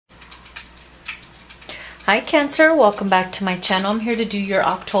Hi Cancer, welcome back to my channel. I'm here to do your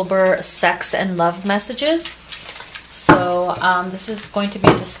October sex and love messages. So this is going to be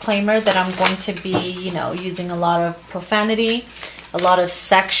a disclaimer that I'm going to be, using a lot of profanity, a lot of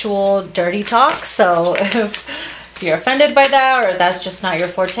sexual dirty talk. So if you're offended by that or that's just not your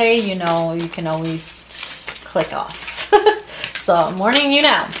forte, you can always click off. So I'm warning you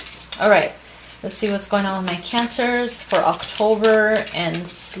now. All right. Let's see what's going on with my Cancers for October and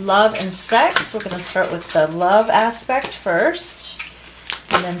love and sex. We're going to start with the love aspect first.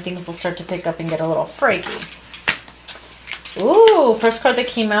 And then things will start to pick up and get a little freaky. Ooh, first card that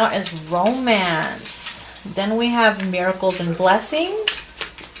came out is romance. Then we have miracles and blessings.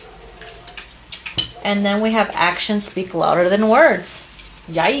 And then we have actions speak louder than words.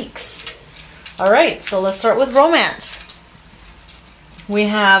 Yikes. All right, so let's start with romance. We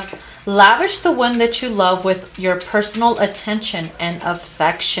have lavish the one that you love with your personal attention and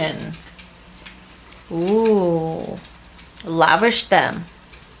affection. Ooh, lavish them.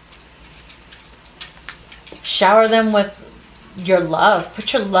 Shower them with your love.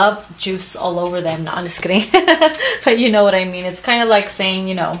 Put your love juice all over them. No, I'm just kidding. But you know what I mean. It's kind of like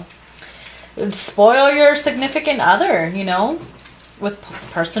saying, spoil your significant other, with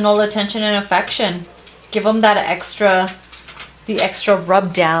personal attention and affection. Give them that the extra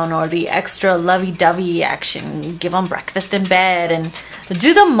rub down or the extra lovey-dovey action. Give them breakfast in bed and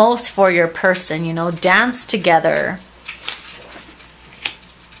do the most for your person, dance together.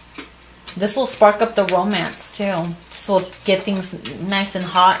 This will spark up the romance too. This will get things nice and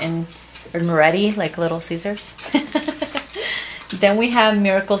hot and ready like Little Caesars. Then we have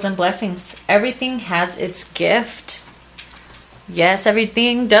miracles and blessings. Everything has its gift. Yes,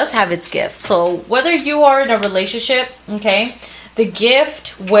 everything does have its gift. So whether you are in a relationship, okay, the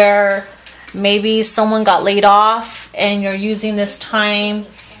gift where maybe someone got laid off and you're using this time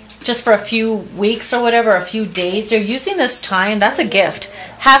just for a few weeks or whatever, a few days, you're using this time, that's a gift.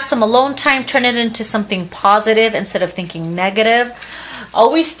 Have some alone time, turn it into something positive instead of thinking negative.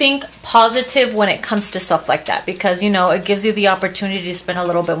 Always think positive when it comes to stuff like that because, it gives you the opportunity to spend a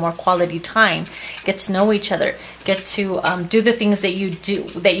little bit more quality time, get to know each other, get to do the things that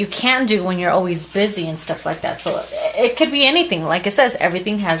you can't do when you're always busy and stuff like that. So it could be anything. Like it says,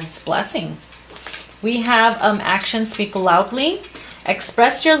 everything has its blessing. We have actions speak loudly.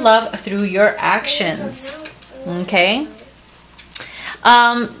 Express your love through your actions. Okay.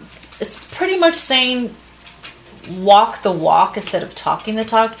 It's pretty much saying walk the walk instead of talking the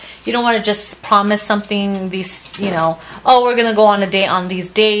talk. You don't want to just promise something oh, we're gonna go on a date on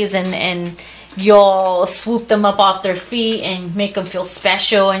these days and you'll swoop them up off their feet and make them feel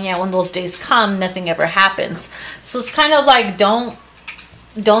special, and when those days come, nothing ever happens. So it's kind of like don't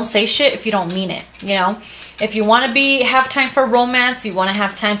say shit if you don't mean it. If you want to have time for romance, you want to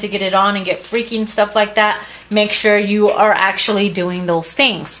have time to get it on and get freaky and stuff like that, make sure you are actually doing those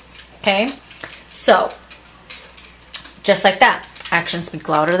things. Okay, so just like that, actions speak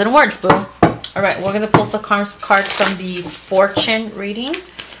louder than words, boo. All right, we're going to pull some cards from the fortune reading.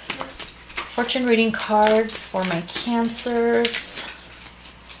 Fortune reading cards for my Cancers.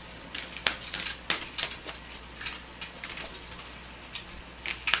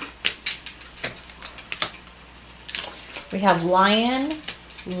 We have lion,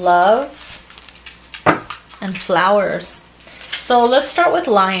 love, and flowers. So let's start with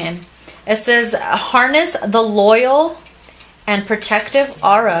lion. It says, harness the loyal and protective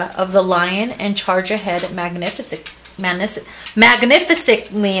aura of the lion and charge ahead magnificently.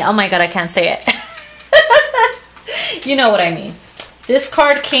 Oh my God, I can't say it. You know what I mean. This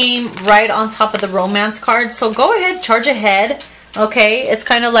card came right on top of the romance card. So go ahead, charge ahead. Okay, it's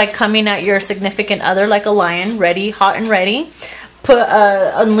kind of like coming at your significant other like a lion, ready, hot and ready.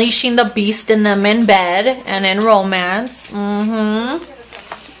 Unleashing the beast in them in bed and in romance.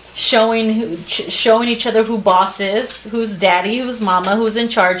 Showing each other who boss is, who's daddy, who's mama, who's in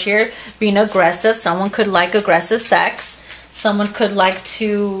charge here. Being aggressive. Someone could like aggressive sex. Someone can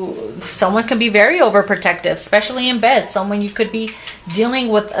be very overprotective, especially in bed. Someone you could be dealing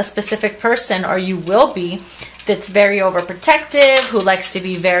with a specific person, or you will be, that's very overprotective, who likes to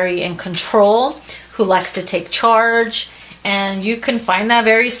be very in control, who likes to take charge, and you can find that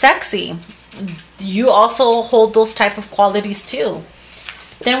very sexy. You also hold those type of qualities too.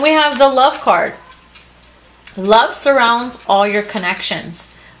 Then we have the love card. Love surrounds all your connections.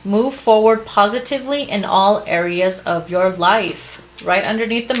 Move forward positively in all areas of your life. Right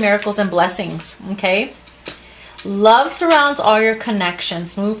underneath the miracles and blessings. Okay. Love surrounds all your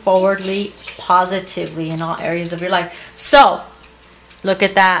connections. Move forwardly positively in all areas of your life. So, look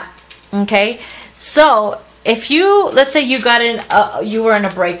at that. Okay. So, if you, let's say you got in, you were in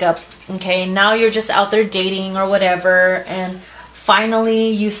a breakup, okay, now you're just out there dating or whatever, and finally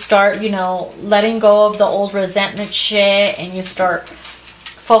you start, you know, letting go of the old resentment shit, and you start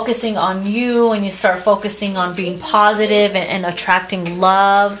focusing on you, and you start focusing on being positive and attracting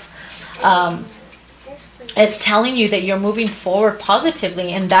love. It's telling you that you're moving forward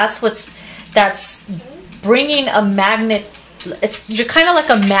positively, and that's bringing a magnet. You're kind of like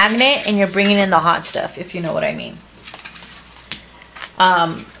a magnet, and you're bringing in the hot stuff, if you know what I mean.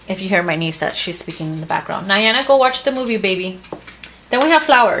 If you hear my niece, that she's speaking in the background. Nayana, go watch the movie, baby. Then we have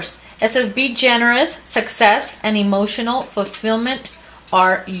flowers. It says, be generous, success, and emotional fulfillment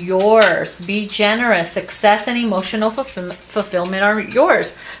are yours. Be generous, success, and emotional fulfillment are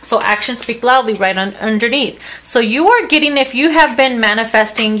yours. So actions speak loudly right underneath. So you are getting, if you have been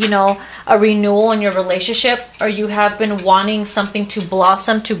manifesting, you know, a renewal in your relationship, or you have been wanting something to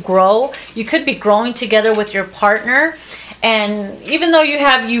blossom, to grow, you could be growing together with your partner. And even though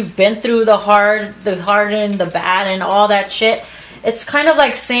you've been through the hard and the bad and all that shit, it's kind of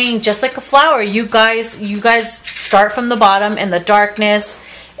like saying, just like a flower, you guys start from the bottom in the darkness,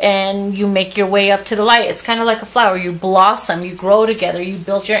 and you make your way up to the light. It's kind of like a flower. You blossom, you grow together, you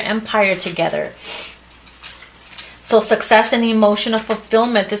build your empire together. So success and emotional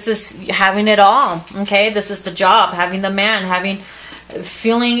fulfillment, this is having it all, okay? This is the job, having the man,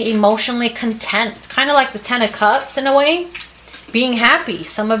 feeling emotionally content. It's kind of like the 10 of Cups in a way. Being happy.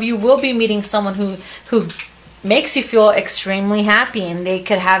 Some of you will be meeting someone who makes you feel extremely happy, and they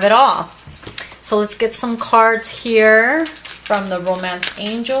could have it all. So let's get some cards here from the Romance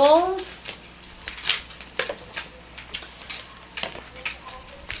Angels.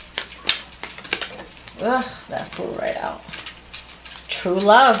 Ugh, that flew right out. True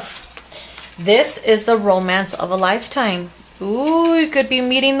love. This is the romance of a lifetime. Ooh, you could be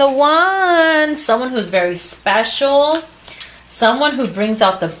meeting the one. Someone who's very special. Someone who brings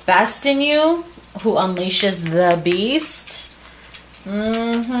out the best in you. Who unleashes the beast.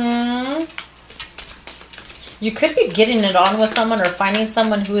 You could be getting it on with someone, or finding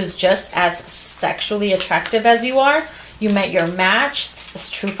someone who is just as sexually attractive as you are. You met your match. It's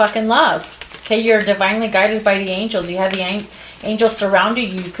true fucking love. Okay, you're divinely guided by the angels. You have the angels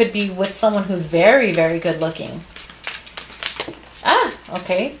surrounding you. You could be with someone who's very, very good looking. Ah,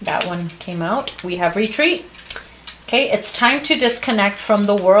 okay, that one came out. We have retreat. Okay, it's time to disconnect from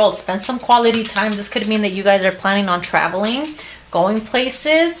the world. Spend some quality time. This could mean that you guys are planning on traveling, going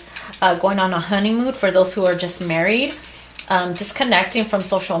places, going on a honeymoon for those who are just married, disconnecting from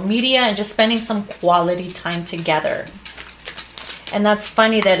social media, and just spending some quality time together. And that's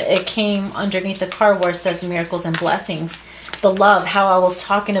funny that it came underneath the card where it says miracles and blessings. The love, how I was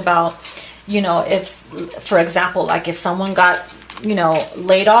talking about, you know, if, for example, like if someone got, you know,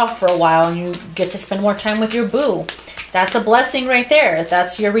 laid off for a while, and you get to spend more time with your boo, that's a blessing right there.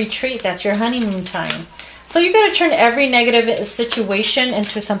 That's your retreat. That's your honeymoon time. So you got to turn every negative situation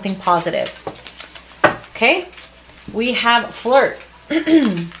into something positive. Okay, we have flirt.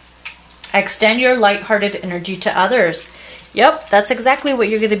 Extend your lighthearted energy to others. Yep, that's exactly what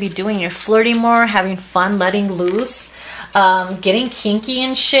you're going to be doing. You're flirting more, having fun, letting loose. Getting kinky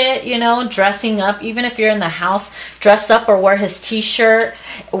and shit, you know, dressing up. Even if you're in the house, dress up or wear his t-shirt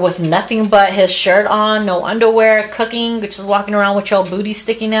with nothing but his shirt on, no underwear, cooking, just walking around with your booty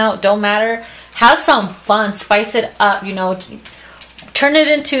sticking out, don't matter. Have some fun, spice it up, you know, turn it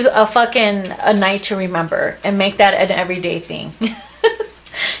into a night to remember, and make that an everyday thing.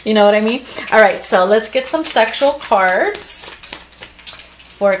 You know what I mean? All right, so let's get some sexual cards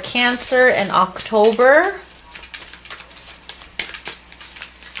for Cancer in October.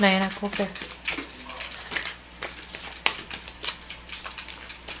 Nayana, go there.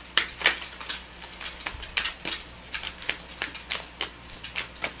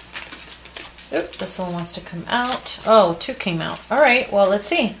 Oop, this one wants to come out. Oh, two came out. All right, well, let's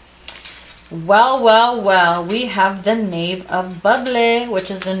see. Well, well, well, we have the Knave of Bubbly, which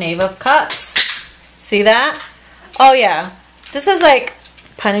is the Knave of Cups. See that? Oh, yeah. This is like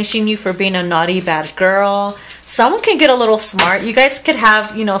punishing you for being a naughty, bad girl. Someone can get a little smart. You guys could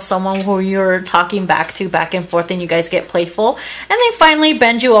have, you know, someone who you're talking back and forth, and you guys get playful, and they finally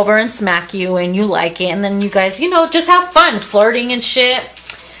bend you over and smack you, and you like it, and then you guys, you know, just have fun flirting and shit.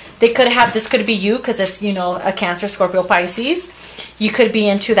 They could have, this could be you, because it's, you know, a Cancer, Scorpio, Pisces. You could be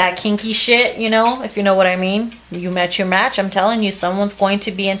into that kinky shit, you know, if you know what I mean. You met your match. I'm telling you, someone's going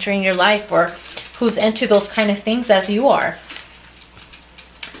to be entering your life, or who's into those kind of things as you are.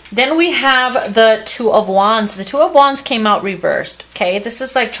 Then we have the Two of Wands. The Two of Wands came out reversed, okay? This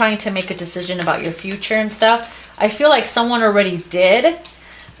is like trying to make a decision about your future and stuff. I feel like someone already did.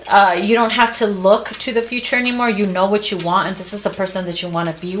 You don't have to look to the future anymore. You know what you want, and this is the person that you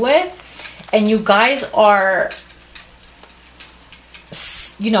want to be with. And you guys are,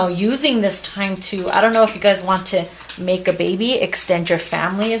 you know, using this time to, I don't know if you guys want to make a baby, extend your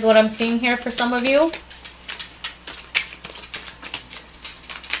family is what I'm seeing here for some of you.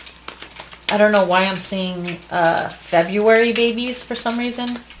 I don't know why I'm seeing February babies for some reason.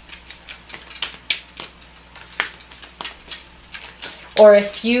 Or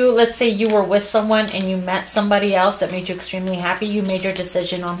if you, let's say you were with someone and you met somebody else that made you extremely happy, you made your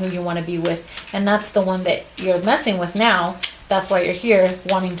decision on who you want to be with. And that's the one that you're messing with now. That's why you're here,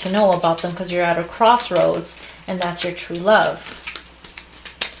 wanting to know about them, because you're at a crossroads and that's your true love.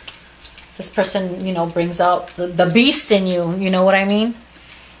 This person, you know, brings out the beast in you. You know what I mean?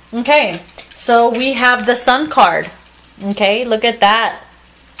 Okay, so we have the Sun card. Okay, look at that.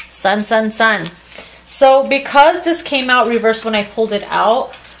 Sun, sun, sun. So because this came out reversed when I pulled it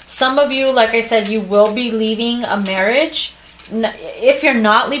out, some of you, like I said, you will be leaving a marriage. If you're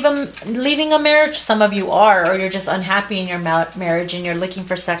not leaving a marriage, some of you are, or you're just unhappy in your marriage and you're looking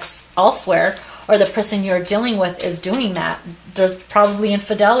for sex elsewhere, or the person you're dealing with is doing that. There's probably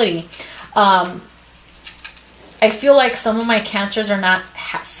infidelity. I feel like some of my Cancers are not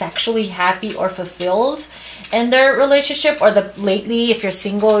sexually happy or fulfilled in their relationship, or lately, if you're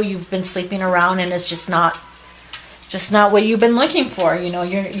single, you've been sleeping around and it's just not what you've been looking for. You know,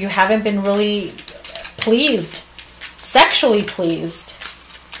 you haven't been really pleased, sexually pleased.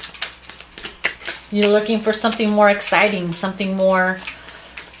 You're looking for something more exciting, something more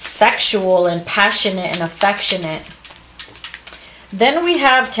sexual and passionate and affectionate. Then we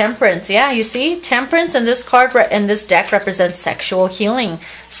have Temperance. Yeah, you see? Temperance in this card, in this deck, represents sexual healing.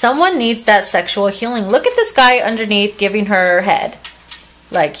 Someone needs that sexual healing. Look at this guy underneath giving her head.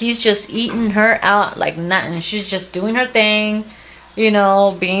 Like, he's just eating her out like nothing. She's just doing her thing, you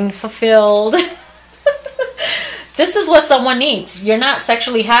know, being fulfilled. This is what someone needs. You're not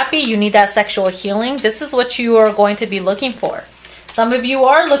sexually happy. You need that sexual healing. This is what you are going to be looking for. Some of you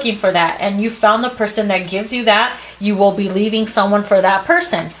are looking for that, and you found the person that gives you that. You will be leaving someone for that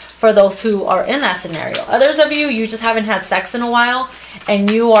person, for those who are in that scenario. Others of you, you just haven't had sex in a while, and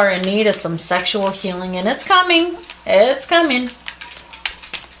you are in need of some sexual healing, and it's coming. It's coming.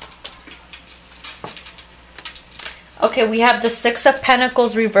 Okay, we have the Six of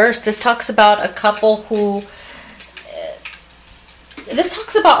Pentacles reversed. This talks about a couple who... This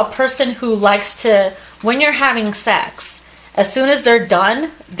talks about a person who likes to, when you're having sex, as soon as they're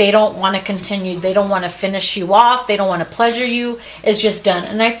done, they don't want to continue. They don't want to finish you off. They don't want to pleasure you. It's just done.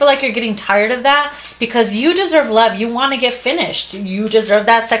 And I feel like you're getting tired of that, because you deserve love. You want to get finished. You deserve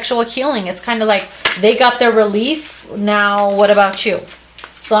that sexual healing. It's kind of like they got their relief. Now, what about you?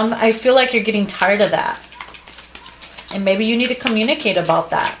 So I feel like you're getting tired of that. And maybe you need to communicate about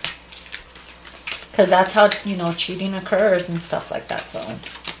that, because that's how, you know, cheating occurs and stuff like that. So...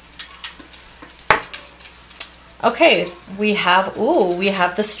 Okay, we have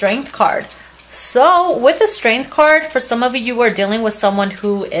the Strength card. So with the Strength card, for some of you are dealing with someone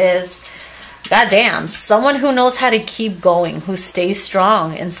who is, goddamn, someone who knows how to keep going, who stays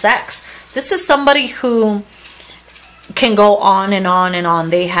strong in sex. This is somebody who can go on and on and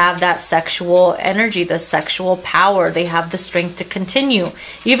on. They have that sexual energy, the sexual power. They have the strength to continue.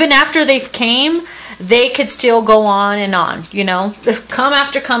 Even after they've came, they could still go on and on, you know. Come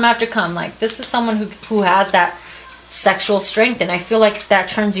after come after come. Like, this is someone who has that sexual strength, and I feel like that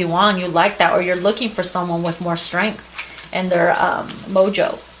turns you on. You like that, or you're looking for someone with more strength and their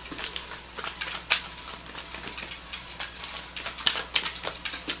mojo.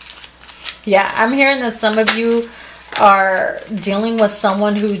 Yeah, I'm hearing that some of you are dealing with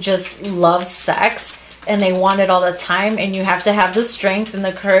someone who just loves sex and they want it all the time, and you have to have the strength and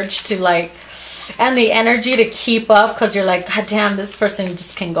the courage to, like, and the energy to keep up, because you're like, God damn, this person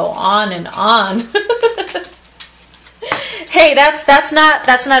just can go on and on. Hey, that's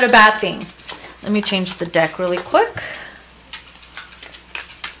not a bad thing. Let me change the deck really quick.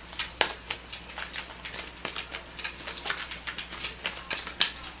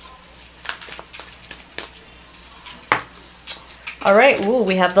 All right, ooh,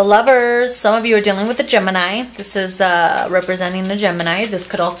 we have the Lovers. Some of you are dealing with a Gemini. This is representing the Gemini. This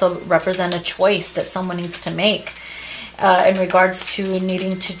could also represent a choice that someone needs to make in regards to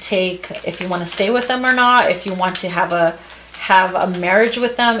needing to take, if you want to stay with them or not, if you want to have a marriage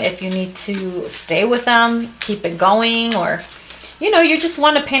with them, if you need to stay with them, keep it going, or, you know, you just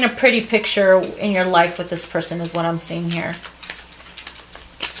want to paint a pretty picture in your life with this person is what I'm seeing here.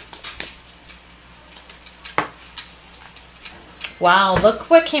 Wow,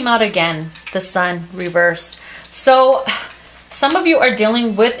 look what came out again. The Sun reversed. So some of you are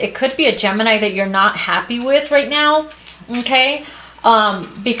dealing with, it could be a Gemini that you're not happy with right now. Okay.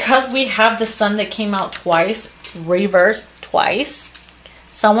 Because we have the Sun that came out twice, reversed twice.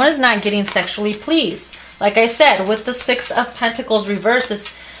 Someone is not getting sexually pleased. Like I said, with the Six of Pentacles reversed,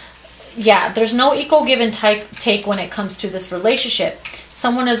 it's, yeah, there's no equal give and take when it comes to this relationship.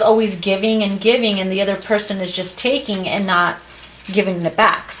 Someone is always giving and giving, and the other person is just taking and not giving it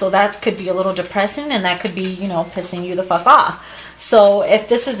back. So that could be a little depressing, and that could be, you know, pissing you the fuck off. So if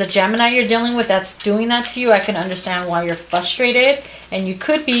this is a Gemini you're dealing with that's doing that to you, I can understand why you're frustrated. And you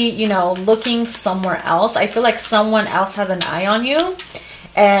could be, you know, looking somewhere else. I feel like someone else has an eye on you.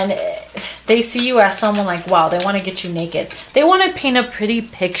 And they see you as someone like, wow, they want to get you naked. They want to paint a pretty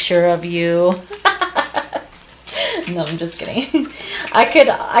picture of you. No, I'm just kidding. I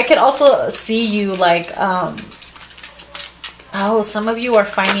could also see you like, oh, some of you are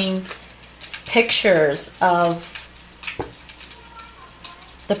finding pictures of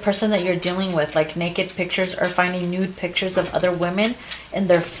the person that you're dealing with, like naked pictures, or finding nude pictures of other women in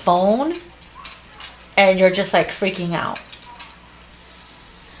their phone, and you're just like freaking out.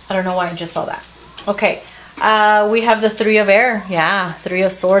 I don't know why I just saw that. Okay, we have the Three of Air. Yeah, Three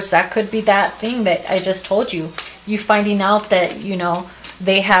of Swords. That could be that thing that I just told you. You finding out that, you know,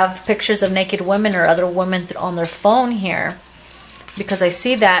 they have pictures of naked women or other women on their phone here. Because I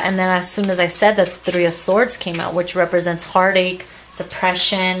see that, and then as soon as I said that, the Three of Swords came out, which represents heartache,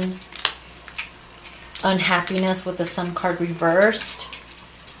 depression, unhappiness with the Sun card reversed.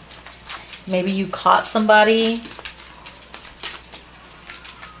 Maybe you caught somebody,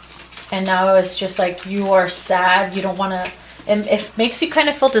 and now it's just like you are sad. You don't want to, and it makes you kind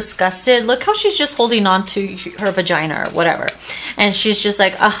of feel disgusted. Look how she's just holding on to her vagina or whatever. And she's just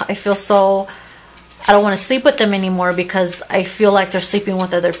like, oh, I feel so, I don't want to sleep with them anymore because I feel like they're sleeping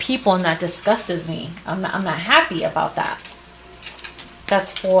with other people, and that disgusts me. I'm not happy about that.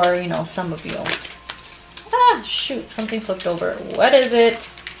 That's for, you know, some of you. Ah, shoot, something flipped over. What is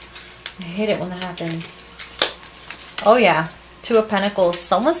it? I hate it when that happens. Oh yeah, Two of Pentacles.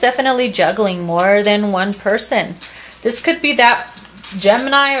 Someone's definitely juggling more than one person. This could be that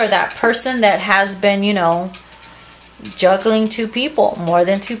Gemini or that person that has been, you know, juggling two people, more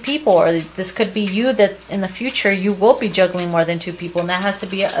than two people. Or this could be you that in the future you will be juggling more than two people, and that has to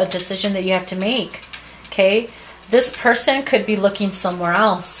be a decision that you have to make. Okay, this person could be looking somewhere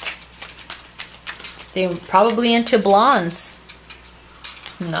else. They're probably into blondes.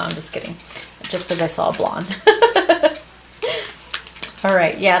 No, I'm just kidding. Just because I saw a blonde. All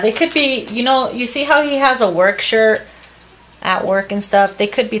right, yeah, they could be, you know, you see how he has a work shirt at work and stuff? They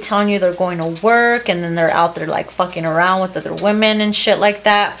could be telling you they're going to work, and then they're out there like fucking around with other women and shit like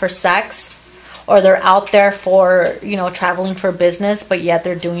that for sex. Or they're out there for, you know, traveling for business, but yet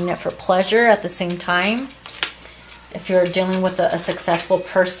they're doing it for pleasure at the same time. If you're dealing with a successful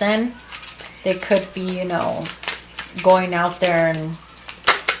person, they could be, you know, going out there and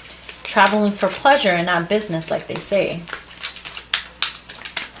traveling for pleasure and not business, like they say.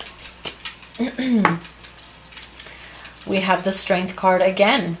 We have the Strength card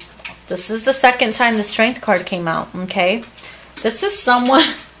again. This is the second time the Strength card came out, okay? This is someone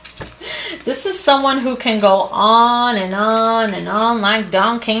who can go on and on and on like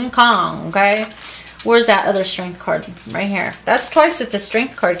Donkey Kong, okay? Where's that other Strength card? Right here. That's twice that the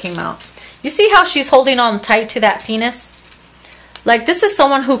Strength card came out. You see how she's holding on tight to that penis? Like, this is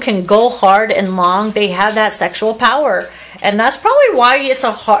someone who can go hard and long. They have that sexual power. And that's probably why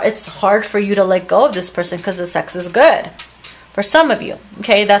it's hard for you to let go of this person, because the sex is good. For some of you.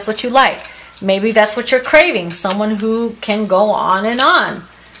 Okay, that's what you like. Maybe that's what you're craving. Someone who can go on and on.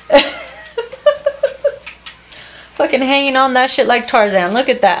 Fucking hanging on that shit like Tarzan. Look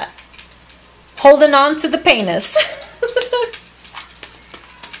at that. Holding on to the penis.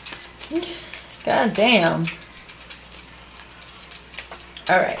 God damn.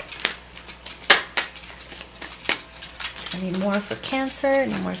 Alright. I need more for Cancer. I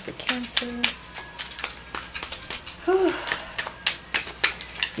need more for Cancer. Whew.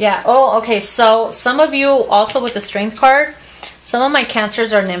 Yeah. Oh, okay. So some of you also with the Strength card, some of my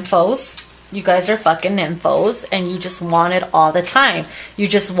Cancers are nymphos. You guys are fucking nymphos, and you just want it all the time. You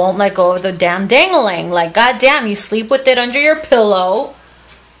just won't let go of the damn dangling. Like, goddamn, you sleep with it under your pillow.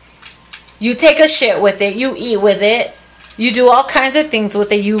 You take a shit with it. You eat with it. You do all kinds of things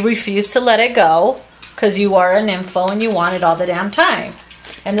with it. You refuse to let it go because you are a nympho and you want it all the damn time.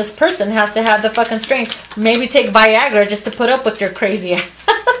 And this person has to have the fucking strength. Maybe take Viagra just to put up with your crazy ass.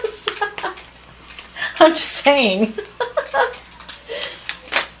 I'm just saying.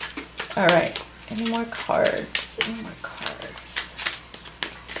 Alright. Any more cards? Any more cards?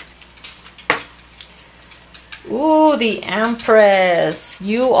 Ooh, the Empress.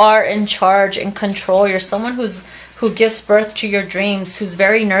 You are in charge, in control. You're someone who gives birth to your dreams, who's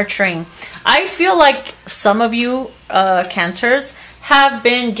very nurturing. I feel like some of you Cancers have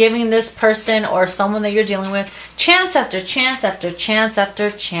been giving this person or someone that you're dealing with chance after chance after chance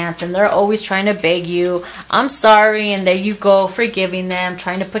after chance, and they're always trying to beg you, I'm sorry, and there you go, forgiving them,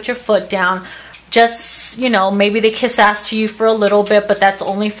 trying to put your foot down. Just, you know, maybe they kiss ass to you for a little bit, but that's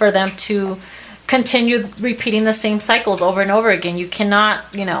only for them to continue repeating the same cycles over and over again. You cannot,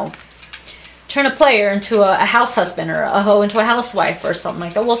 you know, turn a player into a house husband or a hoe into a housewife or something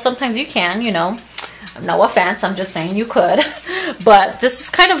like that. Well, sometimes you can, you know. No offense, I'm just saying you could. But this is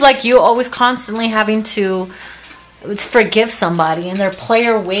kind of like you always constantly having to forgive somebody in their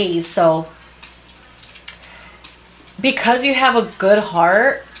player ways. So because you have a good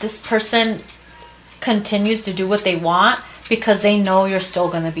heart, this person continues to do what they want because they know you're still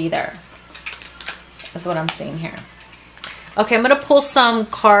going to be there. That's what I'm seeing here. Okay, I'm going to pull some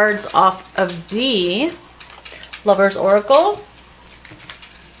cards off of the Lover's Oracle.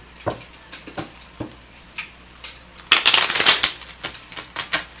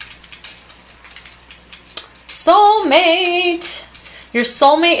 Soulmate. Your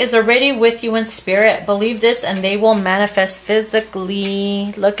soulmate is already with you in spirit. Believe this and they will manifest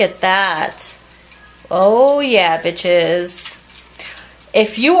physically. Look at that. Oh yeah, bitches.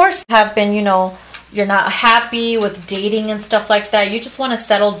 If you have been, you know, you're not happy with dating and stuff like that, you just want to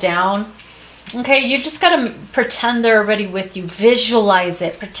settle down. Okay, you just got to pretend they're already with you. Visualize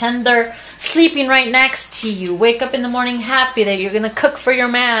it. Pretend they're sleeping right next to you. Wake up in the morning happy that you're going to cook for your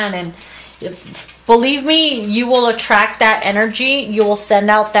man. And believe me, you will attract that energy. You will send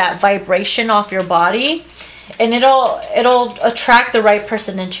out that vibration off your body. And it'll attract the right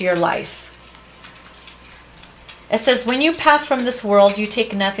person into your life. It says, when you pass from this world, you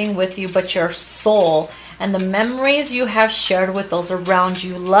take nothing with you but your soul and the memories you have shared with those around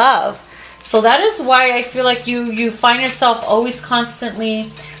you love. So that is why I feel like you find yourself always constantly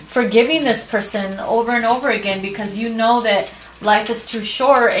forgiving this person over and over again, because you know that life is too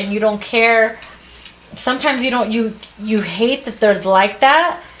short and you don't care. Sometimes you hate that they're like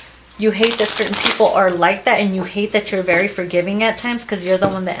that. You hate that certain people are like that, and you hate that you're very forgiving at times because you're the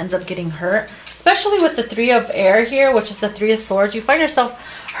one that ends up getting hurt. Especially with the Three of Air here, which is the Three of Swords, you find yourself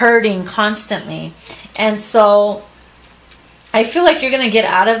hurting constantly. And so I feel like you're going to get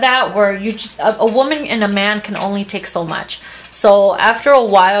out of that, where you just, a woman and a man can only take so much. So after a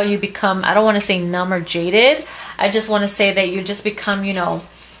while you become, I don't want to say numb or jaded. I just want to say that you just become, you know,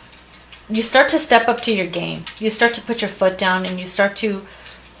 you start to step up to your game. You start to put your foot down and you start,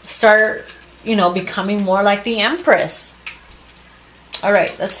 you know, becoming more like the Empress. All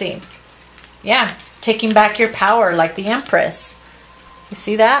right, let's see. Yeah, taking back your power like the Empress. You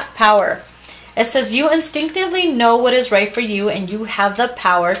see that? Power. It says you instinctively know what is right for you and you have the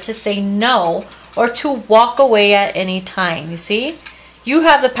power to say no or to walk away at any time. You see? You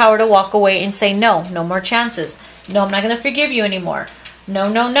have the power to walk away and say no. No more chances. No, I'm not going to forgive you anymore.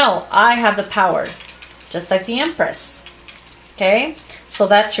 No, no, no. I have the power. Just like the Empress. Okay? So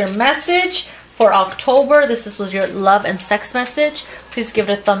that's your message for October. This was your love and sex message. Please give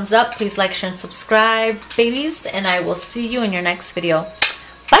it a thumbs up. Please like, share, and subscribe, babies. And I will see you in your next video.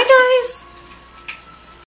 Bye, guys.